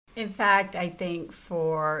In fact, I think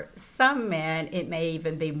for some men, it may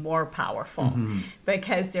even be more powerful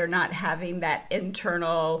because they're not having that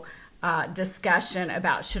internal discussion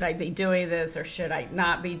about should I be doing this or should I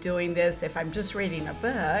not be doing this. If I'm just reading a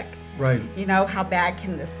book, Right. How bad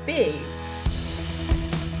can this be?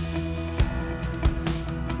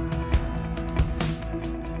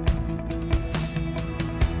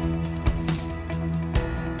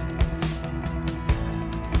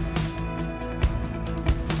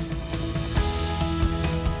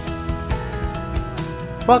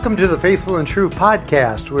 Welcome to the Faithful and True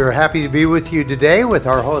podcast. We're happy to be with you today with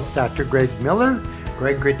our host, Dr. Greg Miller.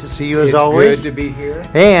 Greg, great to see you as always. It's good to be here.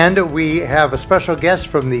 And we have a special guest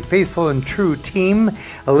from the Faithful and True team,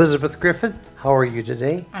 Elizabeth Griffin. How are you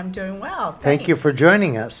today? I'm doing well. Thank you for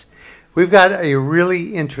joining us. We've got a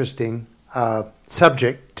really interesting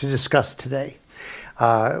subject to discuss today.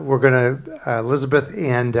 Elizabeth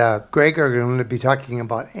and Greg are going to be talking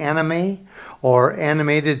about anime or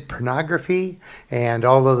animated pornography and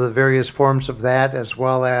all of the various forms of that, as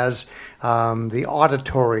well as the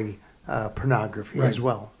auditory pornography as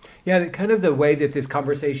well. Yeah, kind of the way that this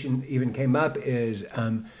conversation even came up is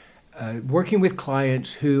working with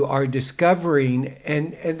clients who are discovering,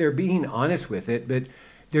 and they're being honest with it, but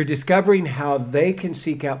they're discovering how they can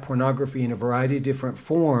seek out pornography in a variety of different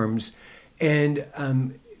forms. And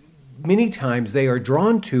many times they are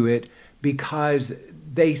drawn to it because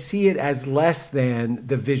they see it as less than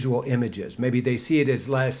the visual images. Maybe they see it as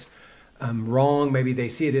less wrong. Maybe they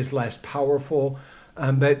see it as less powerful.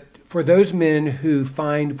 But for those men who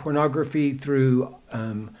find pornography through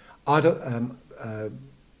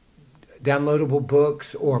downloadable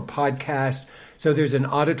books or podcasts, so there's an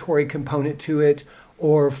auditory component to it,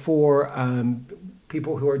 or for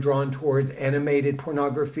people who are drawn towards animated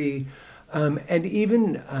pornography, and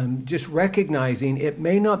even just recognizing it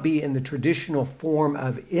may not be in the traditional form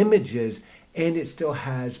of images, and it still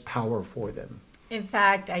has power for them. In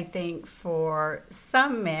fact, I think for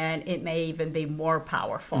some men, it may even be more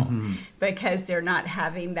powerful because they're not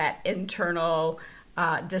having that internal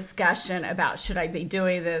discussion about should I be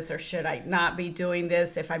doing this or should I not be doing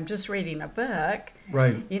this. If I'm just reading a book,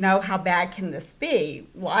 right? How bad can this be?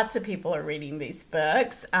 Lots of people are reading these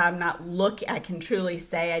books. I can truly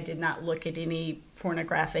say I did not look at any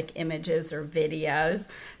pornographic images or videos.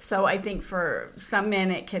 So I think for some men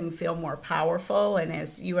it can feel more powerful. And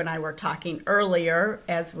as you and I were talking earlier,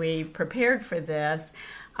 as we prepared for this,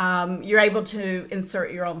 you're able to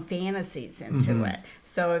insert your own fantasies into it.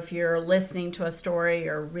 So if you're listening to a story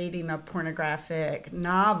or reading a pornographic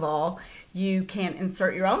novel, you can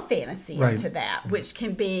insert your own fantasy into that, which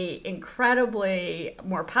can be incredibly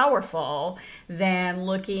more powerful than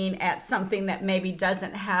looking at something that maybe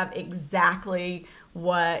doesn't have exactly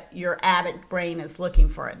what your addict brain is looking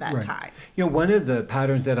for at that time. One of the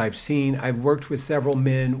patterns that I've seen, I've worked with several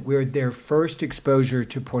men where their first exposure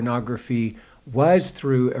to pornography was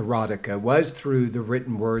through erotica, was through the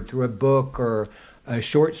written word, through a book or a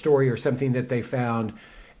short story or something that they found.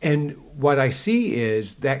 And what I see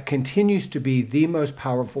is that continues to be the most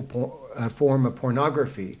powerful form of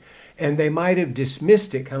pornography. And they might have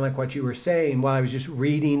dismissed it, kind of like what you were saying, well, I was just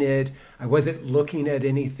reading it, I wasn't looking at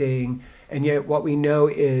anything. And yet what we know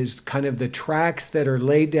is kind of the tracks that are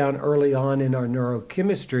laid down early on in our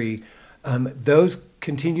neurochemistry, those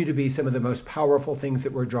continue to be some of the most powerful things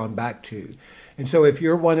that we're drawn back to. And so if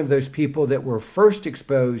you're one of those people that were first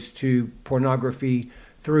exposed to pornography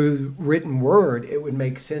through written word, it would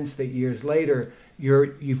make sense that years later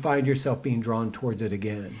you find yourself being drawn towards it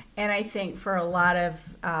again. And I think for a lot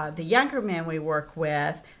of the younger men we work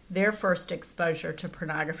with, their first exposure to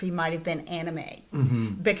pornography might have been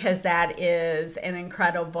anime, because that is an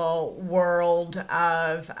incredible world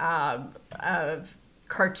of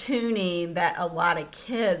cartooning that a lot of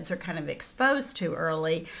kids are kind of exposed to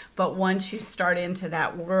early. But once you start into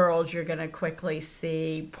that world, you're going to quickly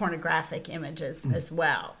see pornographic images as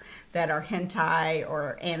well that are hentai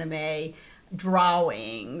or anime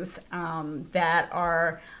drawings that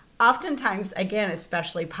are oftentimes, again,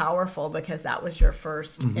 especially powerful because that was your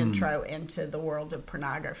first intro into the world of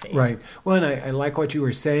pornography. Right. Well, and I like what you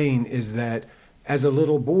were saying is that as a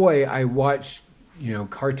little boy, I watched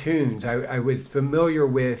cartoons. I was familiar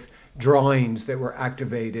with drawings that were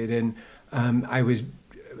activated, and I was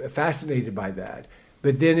fascinated by that.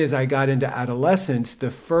 But then as I got into adolescence,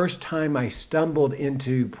 the first time I stumbled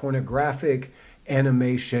into pornographic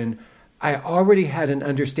animation, I already had an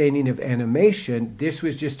understanding of animation. This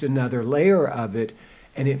was just another layer of it,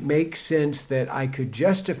 and it makes sense that I could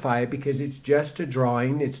justify it because it's just a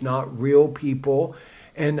drawing. It's not real people,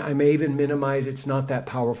 and I may even minimize it's not that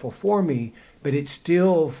powerful for me. but it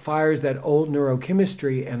still fires that old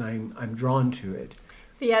neurochemistry, and I'm drawn to it.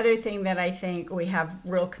 The other thing that I think we have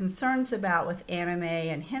real concerns about with anime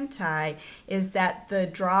and hentai is that the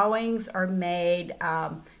drawings are made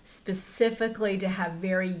specifically to have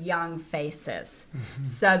very young faces. Mm-hmm.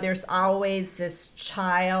 So there's always this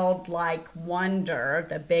childlike wonder,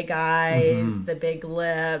 the big eyes, the big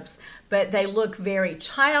lips, but they look very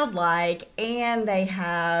childlike and they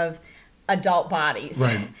have adult bodies.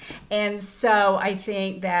 Right. And so I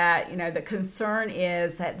think that, the concern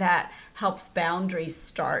is that helps boundaries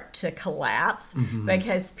start to collapse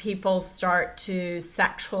because people start to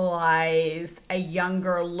sexualize a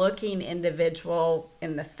younger looking individual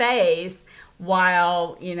in the face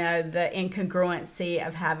while, the incongruency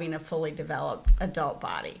of having a fully developed adult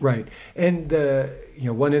body. Right. And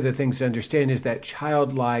one of the things to understand is that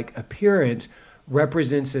childlike appearance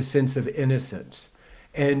represents a sense of innocence.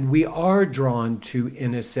 And we are drawn to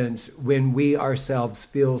innocence when we ourselves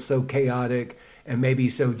feel so chaotic and maybe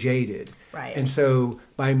so jaded. Right. And so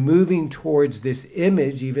by moving towards this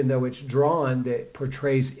image, even though it's drawn that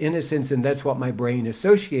portrays innocence, and that's what my brain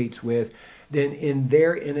associates with, then in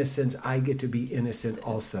their innocence, I get to be innocent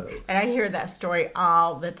also. And I hear that story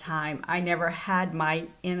all the time. I never had my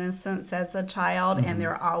innocence as a child, and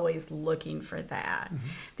they're always looking for that.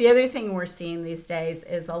 The other thing we're seeing these days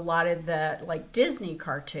is a lot of the Disney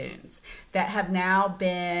cartoons that have now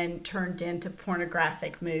been turned into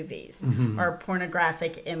pornographic movies or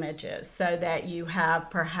pornographic images, so that you have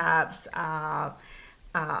perhaps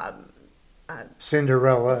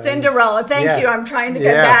Cinderella. Thank you. I'm trying to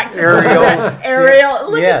get back to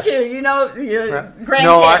Ariel. Look at you. Your grandkids.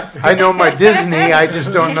 No, I know my Disney. I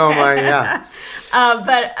just don't know my.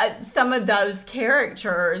 But some of those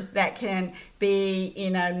characters that can be,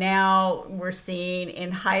 now we're seeing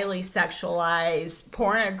in highly sexualized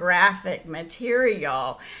pornographic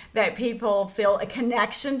material that people feel a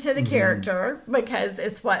connection to the character because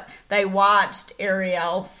it's what they watched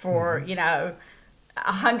Ariel for,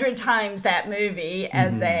 100 times that movie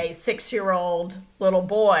as a 6-year-old little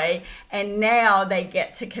boy, and now they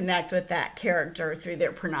get to connect with that character through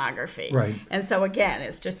their pornography. Right. And so again,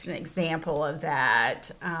 it's just an example of that,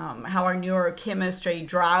 how our neurochemistry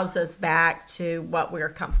draws us back to what we're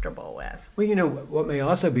comfortable with. Well, what may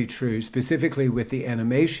also be true, specifically with the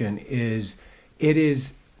animation, is it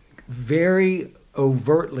is very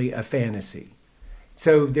overtly a fantasy.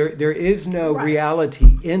 So there is no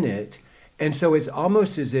reality in it. And so it's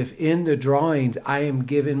almost as if in the drawings, I am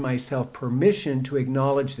giving myself permission to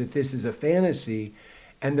acknowledge that this is a fantasy.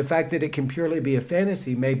 And the fact that it can purely be a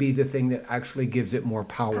fantasy may be the thing that actually gives it more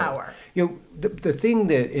power. The thing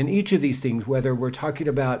that in each of these things, whether we're talking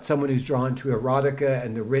about someone who's drawn to erotica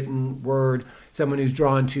and the written word, someone who's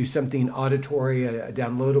drawn to something auditory, a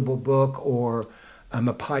downloadable book, or a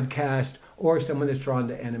podcast, or someone that's drawn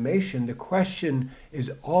to animation, the question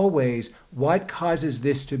is always, what causes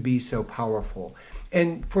this to be so powerful?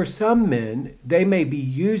 And for some men, they may be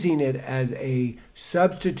using it as a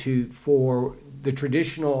substitute for the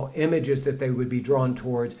traditional images that they would be drawn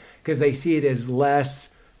towards because they see it as less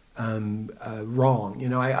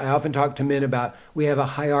wrong. I often talk to men about we have a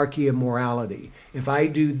hierarchy of morality. If I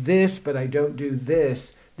do this, but I don't do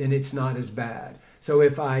this, then it's not as bad. So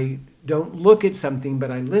if I don't look at something,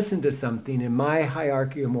 but I listen to something in my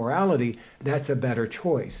hierarchy of morality, that's a better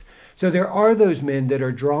choice. So there are those men that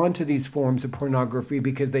are drawn to these forms of pornography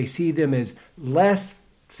because they see them as less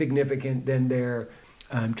significant than their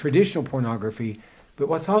traditional pornography. But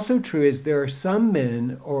what's also true is there are some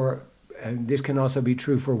men, and this can also be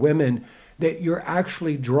true for women, that you're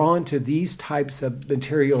actually drawn to these types of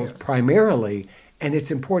materials primarily, and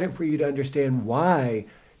it's important for you to understand why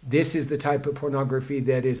this is the type of pornography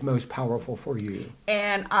that is most powerful for you.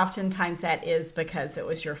 And oftentimes that is because it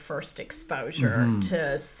was your first exposure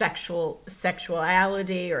to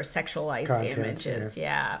sexuality or sexualized content, images.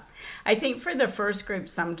 Yeah. I think for the first group,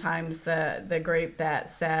 sometimes the group that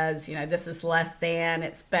says, this is less than,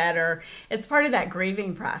 it's better, it's part of that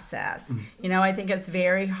grieving process. I think it's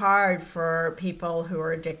very hard for people who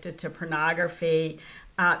are addicted to pornography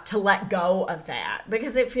to let go of that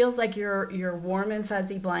because it feels like your warm and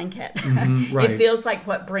fuzzy blanket. Right. It feels like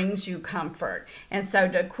what brings you comfort. And so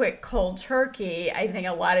to quit cold turkey, I think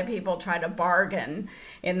a lot of people try to bargain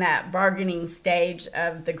in that bargaining stage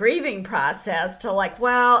of the grieving process to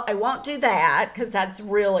I won't do that because that's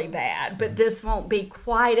really bad, but this won't be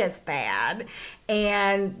quite as bad.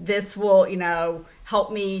 And this will,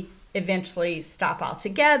 help me eventually stop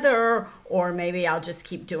altogether, or maybe I'll just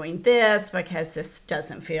keep doing this because this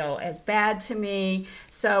doesn't feel as bad to me.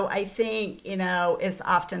 So I think, it's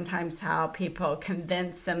oftentimes how people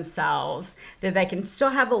convince themselves that they can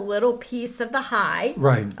still have a little piece of the high,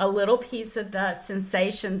 right, a little piece of the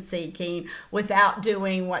sensation seeking without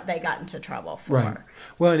doing what they got into trouble for. Right.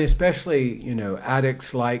 Well, and especially,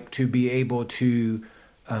 addicts like to be able to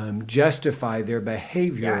justify their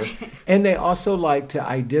behavior. Right. And they also like to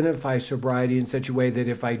identify sobriety in such a way that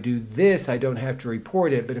if I do this, I don't have to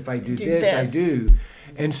report it, but if I do this, I do.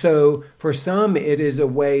 And so for some, it is a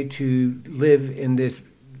way to live in this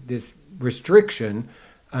restriction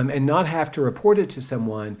and not have to report it to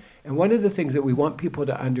someone. And one of the things that we want people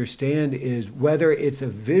to understand is whether it's a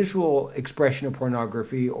visual expression of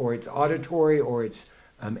pornography, or it's auditory, or it's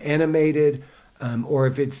animated, or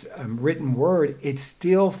if it's written word, it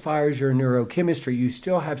still fires your neurochemistry. You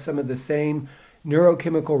still have some of the same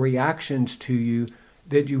neurochemical reactions to you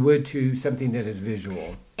that you would to something that is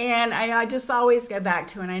visual. And I just always go back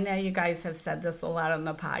to, and I know you guys have said this a lot on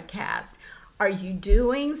the podcast, are you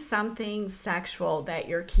doing something sexual that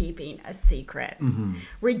you're keeping a secret? Mm-hmm.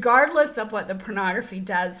 Regardless of what the pornography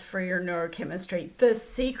does for your neurochemistry, the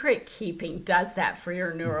secret keeping does that for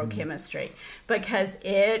your neurochemistry, because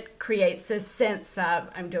it creates this sense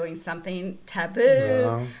of, I'm doing something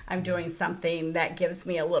taboo, I'm doing something that gives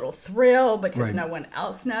me a little thrill because no one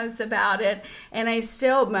else knows about it. And I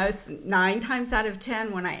still, 9 times out of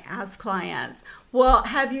 10, when I ask clients, well,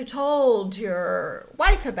 have you told your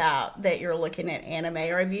wife about that you're looking at anime?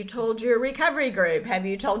 Or have you told your recovery group? Have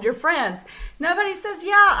you told your friends? Nobody says,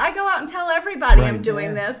 yeah, I go out and tell everybody I'm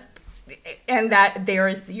doing this. And that there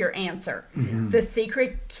is your answer. Mm-hmm. The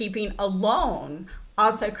secret keeping alone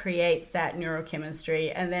also creates that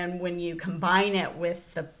neurochemistry. And then when you combine it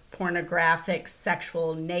with the pornographic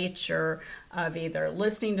sexual nature of either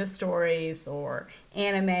listening to stories or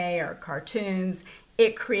anime or cartoons,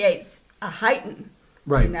 it creates a heightened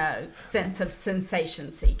sense of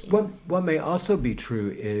sensation seeking. What may also be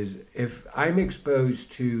true is if I'm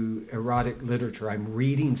exposed to erotic literature, I'm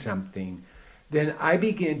reading something, then I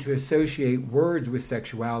begin to associate words with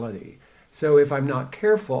sexuality. So if I'm not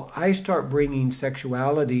careful, I start bringing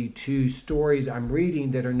sexuality to stories I'm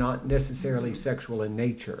reading that are not necessarily sexual in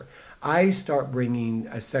nature. I start bringing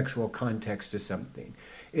a sexual context to something.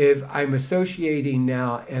 If I'm associating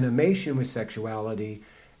now animation with sexuality,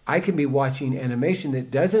 I can be watching animation that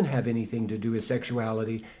doesn't have anything to do with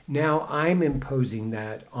sexuality. Now I'm imposing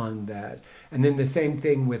that on that. And then the same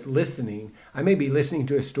thing with listening. I may be listening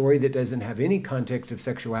to a story that doesn't have any context of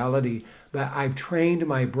sexuality, but I've trained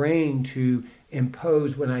my brain to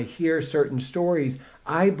impose, when I hear certain stories,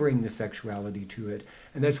 I bring the sexuality to it.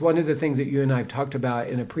 And that's one of the things that you and I have talked about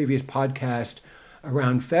in a previous podcast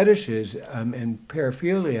around fetishes and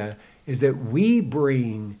paraphilia, is that we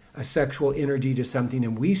bring a sexual energy to something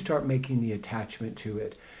and we start making the attachment to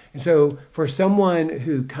it. And so for someone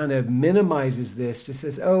who kind of minimizes this, just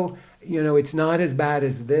says, it's not as bad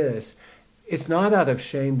as this, it's not out of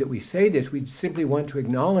shame that we say this. We simply want to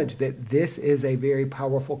acknowledge that this is a very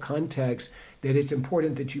powerful context that it's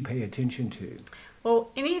important that you pay attention to.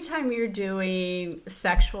 Well, anytime you're doing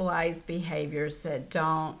sexualized behaviors that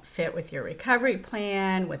don't fit with your recovery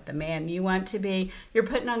plan, with the man you want to be, you're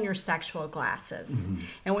putting on your sexual glasses. Mm-hmm.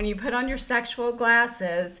 And when you put on your sexual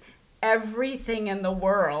glasses, everything in the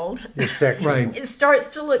world is sexual. Right. It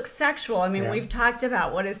starts to look sexual. I mean, we've talked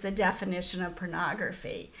about what is the definition of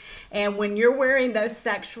pornography. And when you're wearing those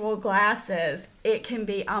sexual glasses, it can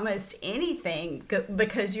be almost anything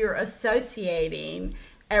because you're associating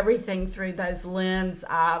everything through those lens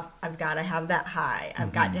of, I've got to have that high.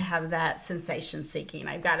 I've got to have that sensation seeking.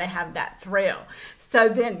 I've got to have that thrill. So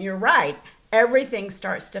then you're right. Everything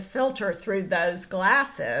starts to filter through those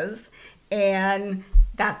glasses, and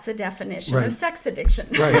that's the definition of sex addiction.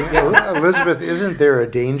 Right. Elizabeth, isn't there a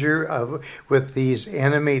danger with these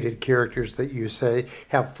animated characters that you say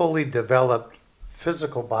have fully developed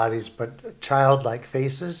physical bodies but childlike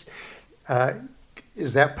faces?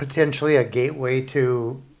 Is that potentially a gateway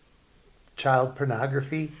to child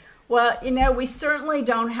pornography? Well, we certainly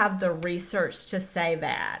don't have the research to say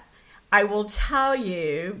that. I will tell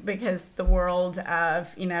you, because the world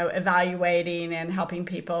of, evaluating and helping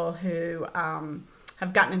people who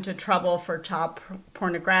have gotten into trouble for child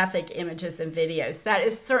pornographic images and videos, that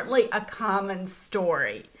is certainly a common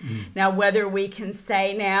story. Mm. Now, whether we can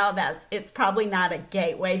say now that it's probably not a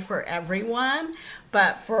gateway for everyone,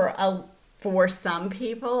 but for some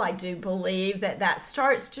people, I do believe that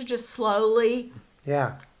starts to just slowly,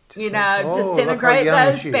 disintegrate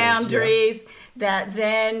those boundaries, that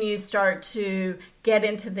then you start to get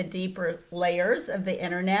into the deeper layers of the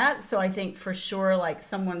internet. So I think for sure, like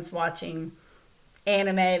someone's watching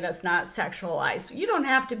anime that's not sexualized. You don't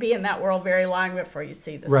have to be in that world very long before you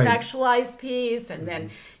see the sexualized piece, and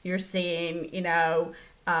then you're seeing,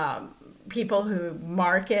 people who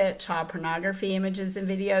market child pornography images and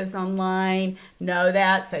videos online know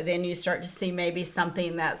that. So then you start to see maybe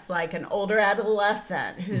something that's like an older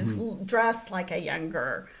adolescent who's dressed like a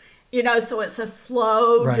younger, so it's a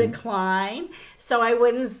slow decline. So I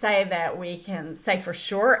wouldn't say that we can say for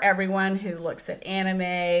sure everyone who looks at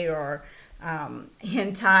anime or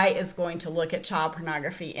hentai is going to look at child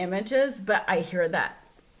pornography images, but I hear that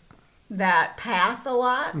path a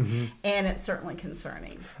lot, and it's certainly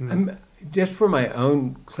concerning. Just for my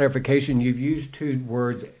own clarification, you've used two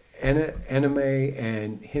words, anime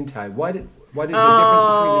and hentai. What is the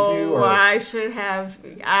difference between the two? Or? I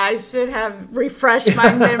should have refreshed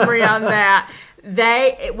my memory on that.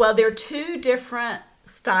 They're two different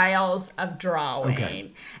styles of drawing.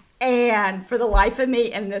 Okay. And for the life of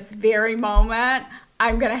me, in this very moment,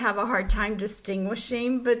 I'm going to have a hard time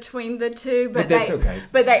distinguishing between the two. But that's okay.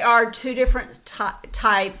 But they are two different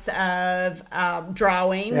types of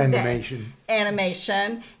drawing. Animation.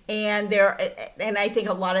 And I think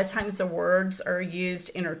a lot of times the words are used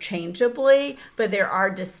interchangeably, but there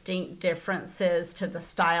are distinct differences to the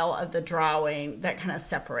style of the drawing that kind of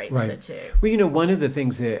separates the two. Well, one of the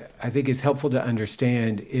things that I think is helpful to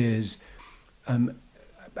understand is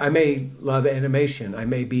I may love animation. I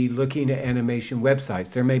may be looking at animation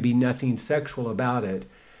websites. There may be nothing sexual about it.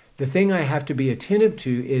 The thing I have to be attentive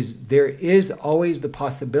to is there is always the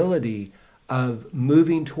possibility of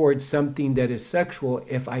moving towards something that is sexual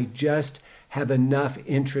if I just have enough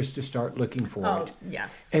interest to start looking for it.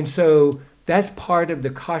 Yes. And so that's part of the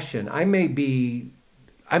caution. I may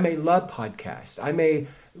love podcasts. I may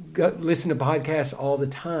listen to podcasts all the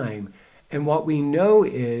time. And what we know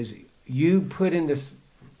is you put in this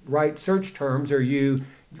right search terms, or you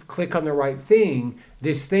click on the right thing,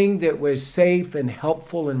 this thing that was safe and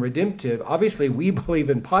helpful and redemptive. Obviously, we believe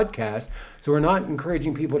in podcasts, so we're not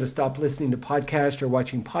encouraging people to stop listening to podcasts or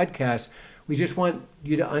watching podcasts. We just want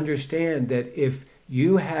you to understand that if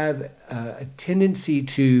you have a tendency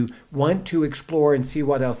to want to explore and see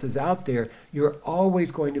what else is out there, you're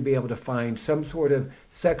always going to be able to find some sort of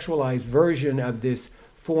sexualized version of this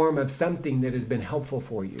form of something that has been helpful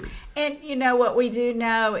for you. And what we do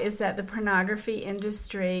know is that the pornography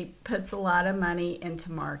industry puts a lot of money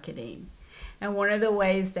into marketing. And one of the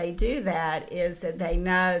ways they do that is that they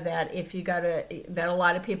know that if you that a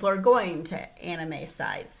lot of people are going to anime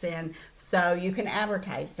sites, and so you can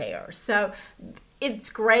advertise there. So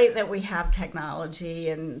it's great that we have technology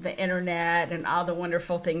and the internet and all the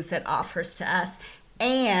wonderful things it offers to us.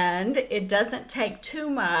 And it doesn't take too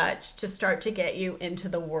much to start to get you into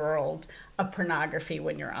the world of pornography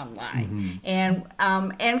when you're online.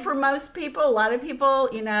 And for most people, a lot of people,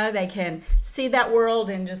 they can see that world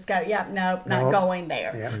and just go, nope, not going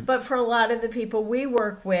there. Yeah. But for a lot of the people we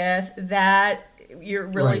work with, that you're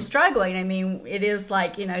really struggling. I mean, it is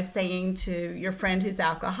like, saying to your friend who's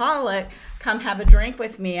alcoholic, come have a drink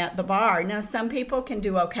with me at the bar. Now, some people can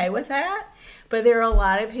do okay with that. But there are a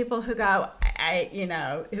lot of people who go,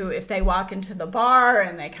 who if they walk into the bar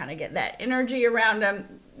and they kind of get that energy around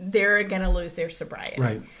them, they're going to lose their sobriety.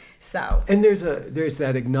 Right. So. And there's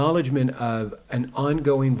that acknowledgement of an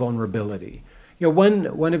ongoing vulnerability.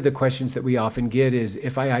 One of the questions that we often get is,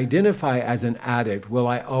 if I identify as an addict, will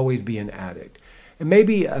I always be an addict? And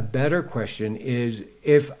maybe a better question is,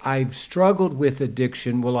 if I've struggled with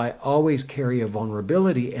addiction, will I always carry a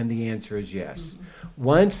vulnerability? And the answer is yes.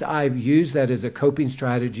 Once I've used that as a coping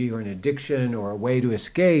strategy or an addiction or a way to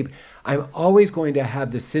escape, I'm always going to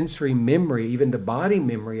have the sensory memory, even the body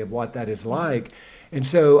memory of what that is like. And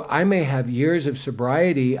so I may have years of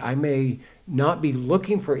sobriety, I may not be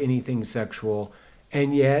looking for anything sexual,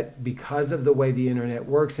 and yet because of the way the internet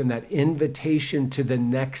works and that invitation to the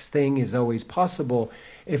next thing is always possible,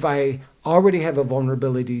 if I already have a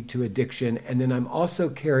vulnerability to addiction and then I'm also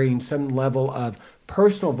carrying some level of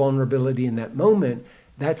personal vulnerability in that moment,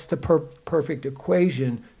 that's the perfect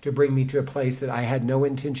equation to bring me to a place that I had no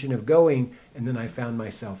intention of going, and then I found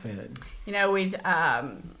myself in.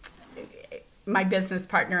 My business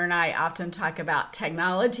partner and I often talk about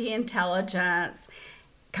technology intelligence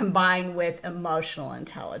combined with emotional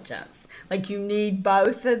intelligence. Like you need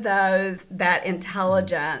both of those, that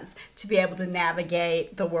intelligence, to be able to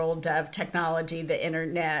navigate the world of technology, the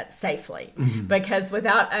internet, safely. Because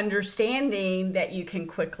without understanding that you can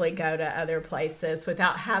quickly go to other places,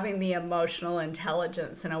 without having the emotional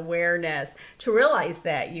intelligence and awareness to realize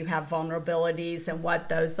that you have vulnerabilities and what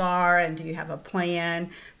those are, and do you have a plan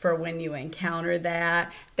for when you encounter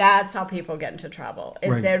that, that's how people get into trouble.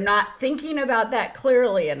 Is they're not thinking about that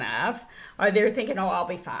clearly enough, or they're thinking, oh, I'll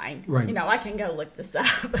be fine. I can go look this up.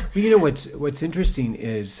 Well, what's interesting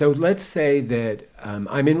is, so let's say that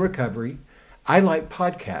I'm in recovery. I like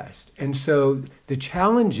podcasts. And so the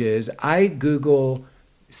challenge is I Google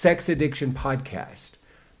sex addiction podcast.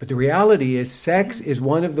 But the reality is sex is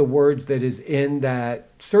one of the words that is in that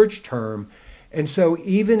search term. And so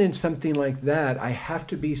even in something like that, I have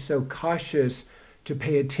to be so cautious to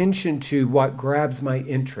pay attention to what grabs my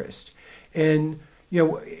interest. And,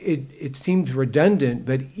 it seems redundant,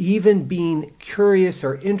 but even being curious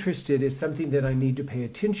or interested is something that I need to pay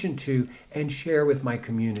attention to and share with my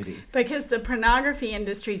community. Because the pornography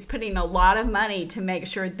industry is putting a lot of money to make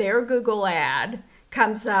sure their Google ad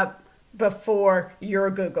comes up before your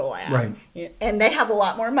Google ad. Right. And they have a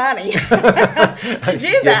lot more money to do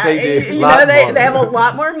that. Yes, they do. They have a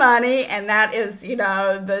lot more money, and that is,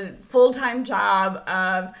 the full-time job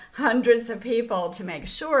of hundreds of people to make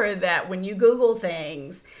sure that when you Google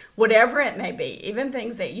things, whatever it may be, even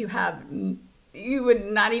things that you would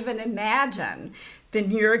not even imagine,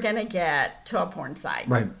 then you're going to get to a porn site.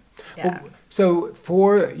 Right. Yeah. Well, so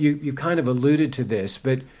for you kind of alluded to this,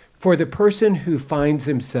 but for the person who finds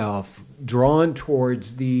himself drawn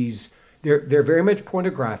towards these, they're very much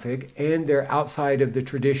pornographic and they're outside of the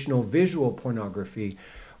traditional visual pornography.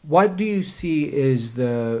 What do you see is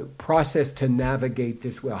the process to navigate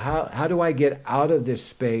this well? How do I get out of this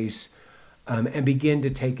space and begin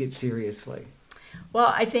to take it seriously?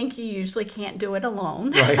 Well, I think you usually can't do it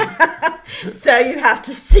alone. Right. So you have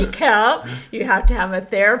to seek help. You have to have a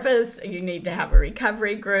therapist. You need to have a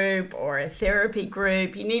recovery group or a therapy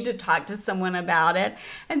group. You need to talk to someone about it.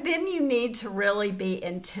 And then you need to really be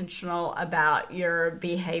intentional about your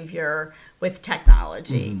behavior with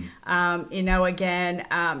technology. Again,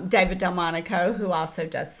 David Delmonico, who also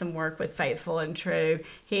does some work with Faithful and True,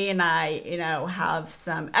 he and I, have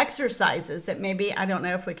some exercises that maybe, I don't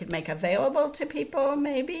know if we could make available to people,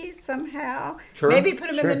 maybe somehow. Sure. Maybe put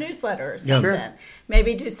them in the newsletter or something. Sure.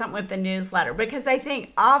 Maybe do something with the newsletter. Because I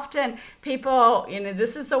think often people,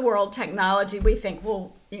 this is the world technology, we think,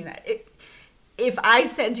 well, if I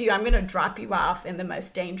said to you, I'm going to drop you off in the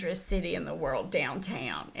most dangerous city in the world,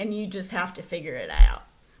 downtown, and you just have to figure it out.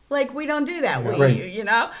 Like, we don't do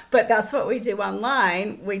that, but that's what we do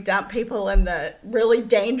online. We dump people in the really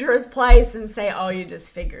dangerous place and say, oh, you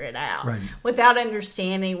just figure it out. Right. Without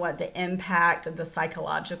understanding what the impact of the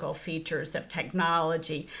psychological features of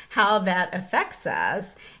technology, how that affects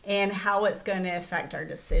us, and how it's going to affect our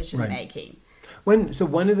decision making. So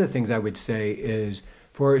one of the things I would say is,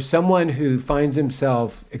 for someone who finds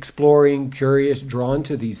himself exploring, curious, drawn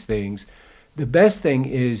to these things, the best thing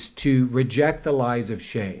is to reject the lies of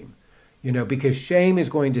shame, because shame is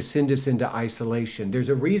going to send us into isolation. There's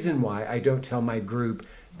a reason why I don't tell my group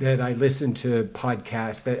that I listen to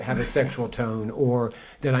podcasts that have a sexual tone or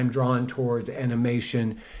that I'm drawn towards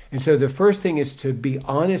animation. And so the first thing is to be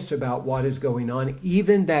honest about what is going on,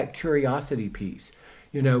 even that curiosity piece.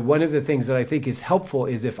 One of the things that I think is helpful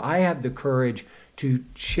is if I have the courage to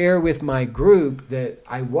share with my group that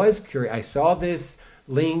I was curious. I saw this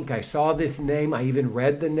link, I saw this name, I even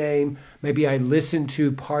read the name. Maybe I listened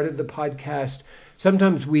to part of the podcast.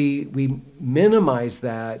 Sometimes we minimize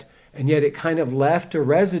that, and yet it kind of left a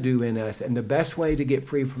residue in us. And the best way to get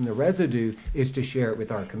free from the residue is to share it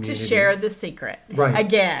with our community. To share the secret. Right.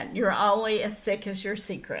 Again, you're only as sick as your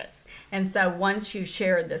secrets. And so once you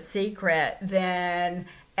share the secret, then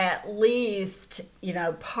at least,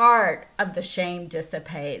 part of the shame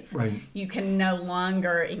dissipates. Right. You can no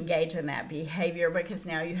longer engage in that behavior because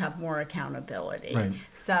now you have more accountability. Right.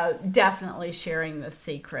 So definitely sharing the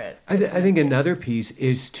secret. I think another piece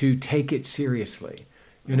is to take it seriously.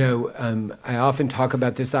 I often talk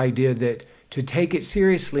about this idea that to take it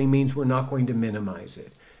seriously means we're not going to minimize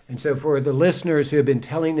it. And so for the listeners who have been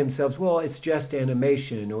telling themselves, well, it's just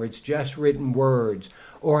animation, or it's just written words,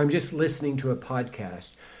 or I'm just listening to a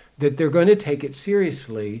podcast, that they're going to take it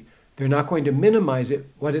seriously. They're not going to minimize it.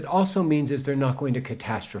 What it also means is they're not going to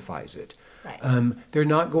catastrophize it. Right. They're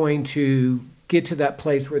not going to get to that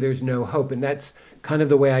place where there's no hope. And that's kind of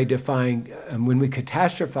the way I define when we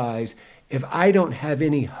catastrophize. If I don't have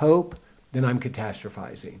any hope, then I'm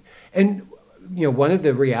catastrophizing. And one of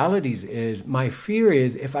the realities is my fear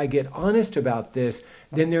is if I get honest about this,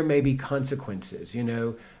 then there may be consequences,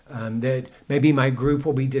 that maybe my group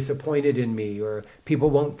will be disappointed in me, or people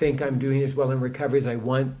won't think I'm doing as well in recovery as I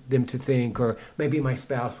want them to think, or maybe my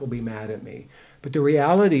spouse will be mad at me. But the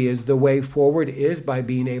reality is the way forward is by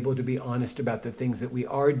being able to be honest about the things that we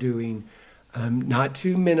are doing, not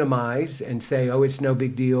to minimize and say, oh, it's no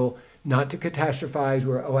big deal, not to catastrophize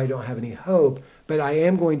where, oh, I don't have any hope, but I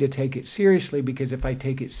am going to take it seriously, because if I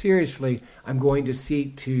take it seriously, I'm going to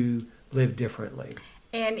seek to live differently.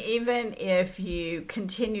 And even if you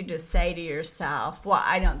continue to say to yourself, well,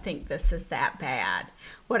 I don't think this is that bad,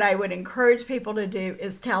 what I would encourage people to do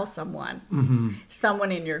is tell someone,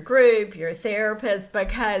 someone in your group, your therapist,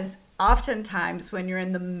 because oftentimes when you're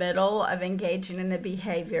in the middle of engaging in a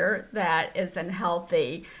behavior that is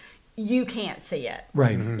unhealthy, you can't see it.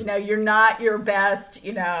 Right. You're not your best,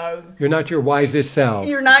 You're not your wisest self.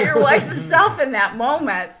 You're not your wisest self in that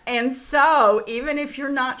moment. And so even if you're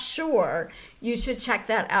not sure, you should check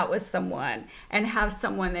that out with someone and have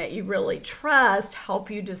someone that you really trust help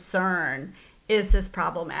you discern, is this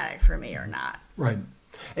problematic for me or not? Right.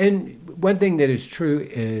 And one thing that is true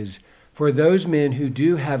is for those men who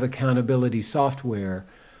do have accountability software,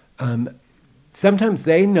 sometimes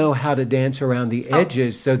they know how to dance around the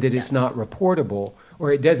edges so that it's not reportable,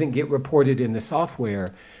 or it doesn't get reported in the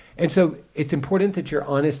software. And so it's important that you're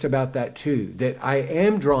honest about that too, that I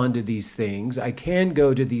am drawn to these things. I can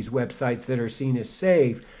go to these websites that are seen as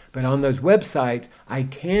safe, but on those websites, I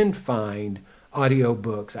can find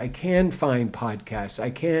audiobooks, I can find podcasts,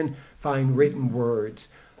 I can find written words.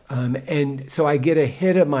 And so I get a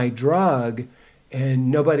hit of my drug and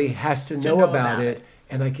nobody has to know about it.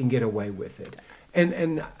 And I can get away with it.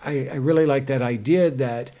 And I really like that idea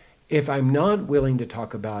that if I'm not willing to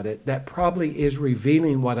talk about it, that probably is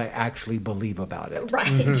revealing what I actually believe about it. Right.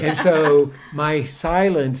 And so my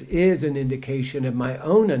silence is an indication of my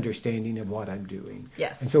own understanding of what I'm doing.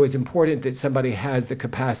 Yes. And so it's important that somebody has the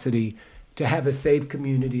capacity to have a safe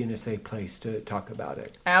community and a safe place to talk about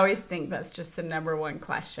it. I always think that's just the number one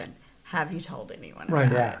question. Have you told anyone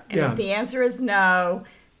Right. about it? And if the answer is no,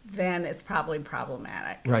 then it's probably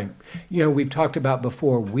problematic. Right. We've talked about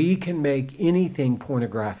before, we can make anything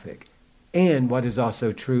pornographic. And what is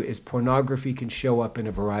also true is pornography can show up in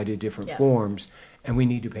a variety of different forms, and we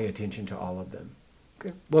need to pay attention to all of them.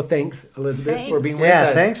 Okay. Well, thanks, Elizabeth, for being with us.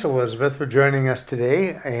 Yeah, thanks, Elizabeth, for joining us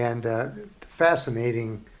today, and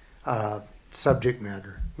fascinating subject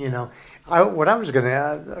matter. What I was going to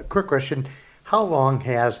add, a quick question, how long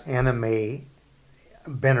has anime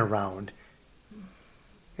been around?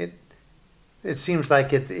 It seems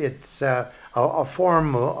like it's a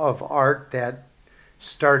form of art that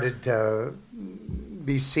started to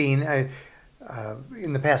be seen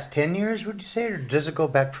in the past 10 years, would you say? Or does it go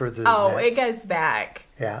back further than that? It goes back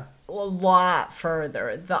a lot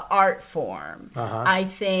further. The art form. I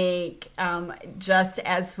think just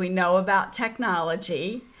as we know about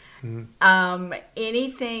technology,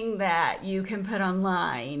 anything that you can put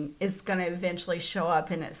online is going to eventually show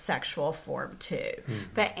up in its sexual form too.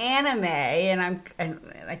 But anime, and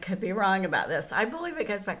I could be wrong about this, I believe it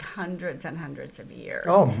goes back hundreds and hundreds of years.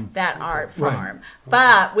 That art form. Right.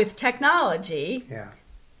 But with technology,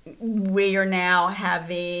 we are now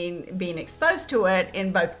being exposed to it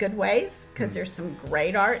in both good ways, because there's some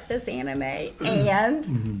great art that's anime,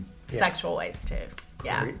 and sexual ways too.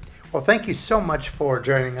 Yeah. Great. Well, thank you so much for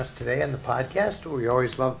joining us today on the podcast. We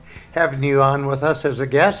always love having you on with us as a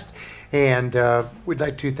guest. And we'd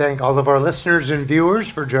like to thank all of our listeners and viewers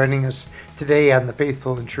for joining us today on the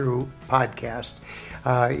Faithful and True podcast.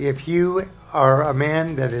 If you are a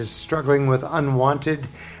man that is struggling with unwanted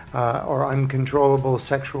or uncontrollable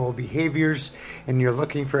sexual behaviors and you're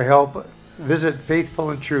looking for help, visit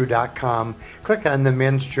faithfulandtrue.com. Click on the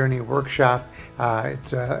Men's Journey Workshop.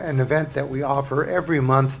 It's an event that we offer every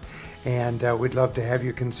month, and we'd love to have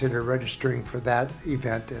you consider registering for that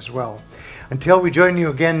event as well. Until we join you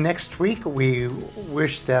again next week, we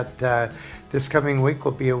wish that this coming week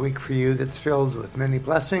will be a week for you that's filled with many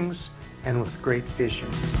blessings and with great vision.